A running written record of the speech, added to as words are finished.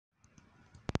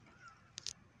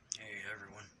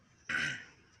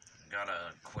got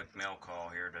a quick mail call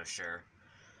here to share.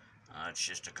 It's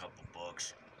just a couple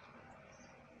books.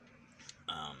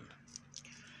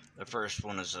 The first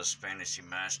one is this Fantasy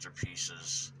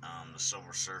Masterpieces, the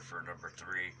Silver Surfer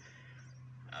 #3,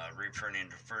 reprinting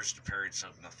the first appearance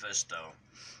of Mephisto.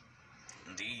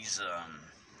 These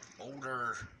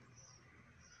older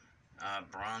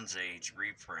Bronze Age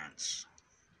reprints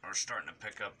are starting to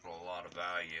pick up a lot of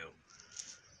value,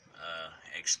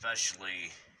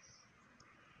 especially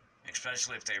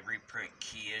if they reprint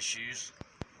key issues.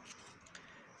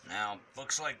 Now,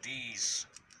 books like these,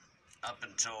 up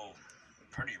until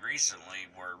pretty recently,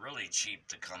 were really cheap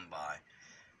to come by.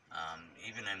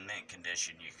 Even in mint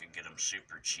condition, you could get them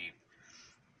super cheap.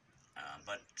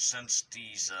 But since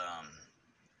these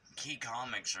key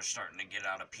comics are starting to get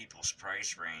out of people's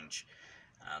price range,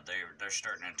 they're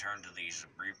starting to turn to these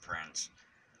reprints,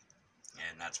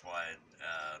 and that's why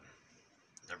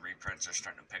the reprints are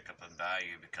starting to pick up in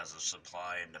value because of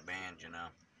supply and demand, you know.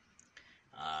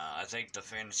 I think the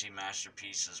Fantasy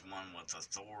Masterpieces one with a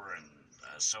Thor and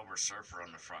a Silver Surfer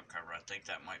on the front cover, I think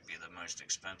that might be the most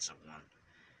expensive one.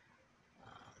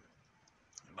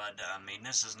 But I mean,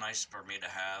 this is nice for me to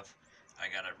have. I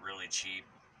got it really cheap.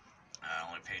 I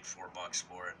only paid $4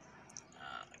 for it,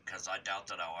 because I doubt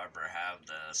that I'll ever have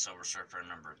the Silver Surfer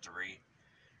 #3.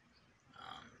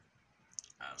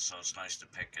 So it's nice to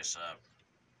pick this up.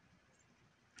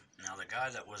 Now, the guy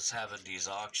that was having these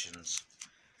auctions,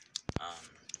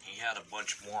 he had a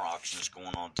bunch more auctions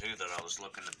going on too that I was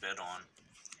looking to bid on.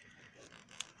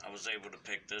 I was able to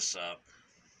pick this up,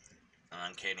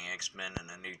 Uncanny X-Men and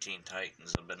the New Teen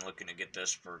Titans. I've been looking to get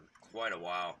this for quite a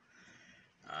while.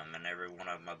 And every one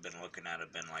of them I've been looking at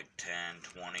have been like $10,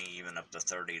 $20, even up to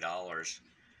 $30,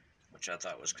 which I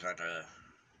thought was kind of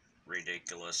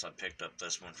ridiculous. I picked up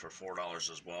this one for $4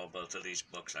 as well. Both of these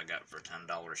books I got for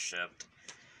 $10 shipped.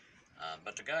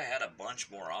 But the guy had a bunch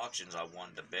more auctions I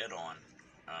wanted to bid on.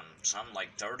 Some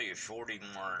like 30 or 40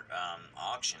 more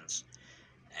auctions,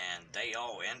 and they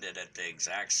all ended at the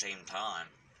exact same time.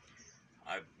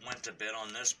 I went to bid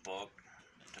on this book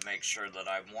to make sure that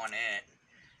I won it,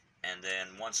 and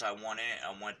then once I won it,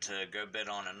 I went to go bid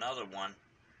on another one,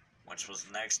 which was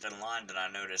next in line, and I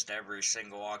noticed every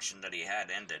single auction that he had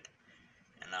ended.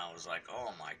 And I was like,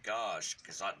 oh my gosh,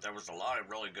 because there was a lot of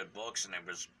really good books, and it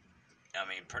was, I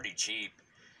mean, pretty cheap.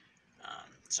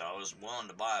 So I was willing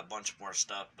to buy a bunch more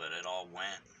stuff, but it all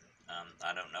went.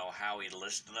 I don't know how he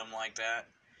listed them like that,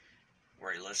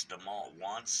 where he listed them all at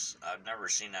once. I've never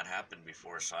seen that happen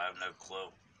before, so I have no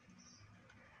clue.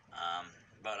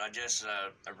 But I just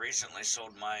I recently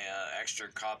sold my extra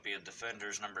copy of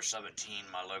Defenders #17,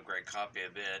 my low-grade copy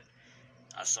of it.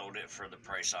 I sold it for the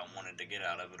price I wanted to get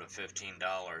out of it of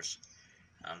 $15.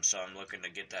 So I'm looking to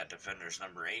get that Defenders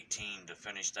 #18 to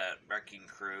finish that Wrecking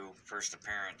Crew first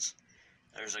appearance.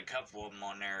 There's a couple of them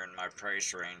on there in my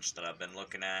price range that I've been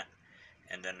looking at,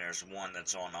 and then there's one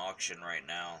that's on auction right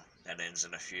now that ends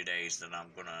in a few days that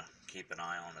I'm going to keep an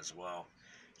eye on as well.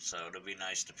 So it'll be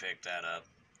nice to pick that up,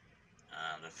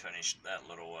 to finish that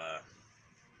little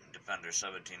Defender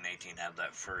 17-18, have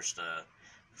that first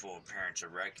full appearance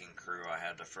of Wrecking Crew. I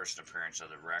had the first appearance of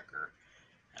the Wrecker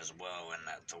as well in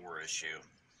that Thor issue.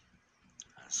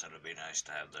 So it'll be nice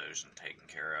to have those and taken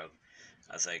care of.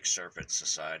 I think Serpent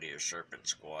Society or Serpent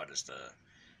Squad is the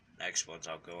next ones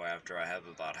I'll go after. I have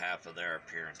about half of their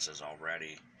appearances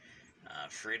already.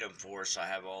 Freedom Force, I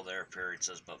have all their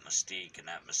appearances but Mystique, and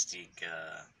that Mystique,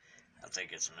 I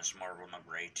think it's Miss Marvel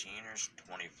 #18 or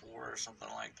 24 or something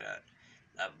like that.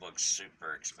 That book's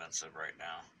super expensive right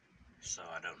now, so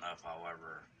I don't know if I'll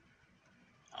ever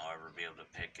be able to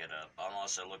pick it up. I'm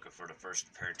also looking for the first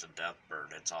appearance of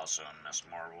Deathbird. It's also in Miss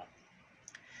Marvel.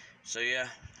 So yeah,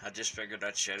 I just figured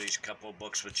I'd share these couple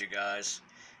books with you guys,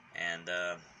 and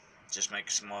just make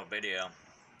a small video.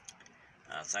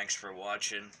 Thanks for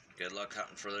watching. Good luck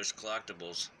hunting for those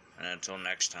collectibles, and until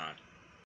next time.